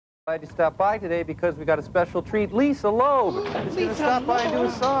I had to stop by today because we got a special treat. Lisa Loeb is going to stop by and do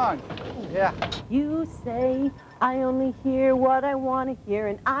a song. Yeah. You say I only hear what I want to hear,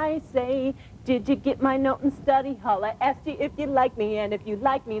 and I say, did you get my note in study hall? I asked you if you like me, and if you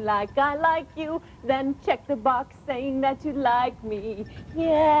like me like I like you, then check the box saying that you like me.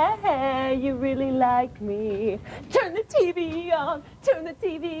 Yeah, you really like me. Turn the TV on, turn the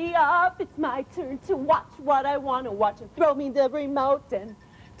TV off. It's my turn to watch what I want to watch, and throw me the remote and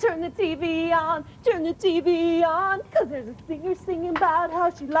turn the TV on, turn the TV on, 'cause there's a singer singing about how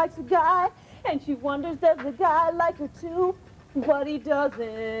she likes a guy, and she wonders, does the guy like her too? But he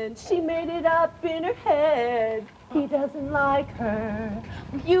doesn't. She made it up in her head. He doesn't like her.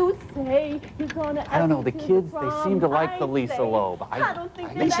 You say you're gonna. I don't know, the kids, they seem to like the Lisa Loeb. I don't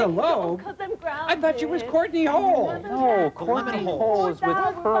think Lisa Loeb? I thought she was Courtney Hole. No, Courtney Hole is with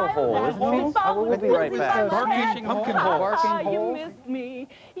Pearl Hole, isn't she? We'll be right back. Barking Pumpkin Hole. Barking You Hole. miss me.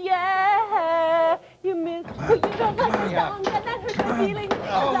 Yeah, you miss. Well, you don't like the song, and that hurts your feelings.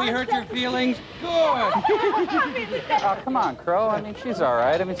 Oh, we hurt your feelings? Good. Oh, come on, Crow. I mean, she's all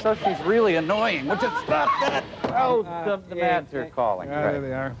right. I mean, so she's really annoying. We'll just stop that. Oh, the Mads are calling. There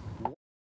they are.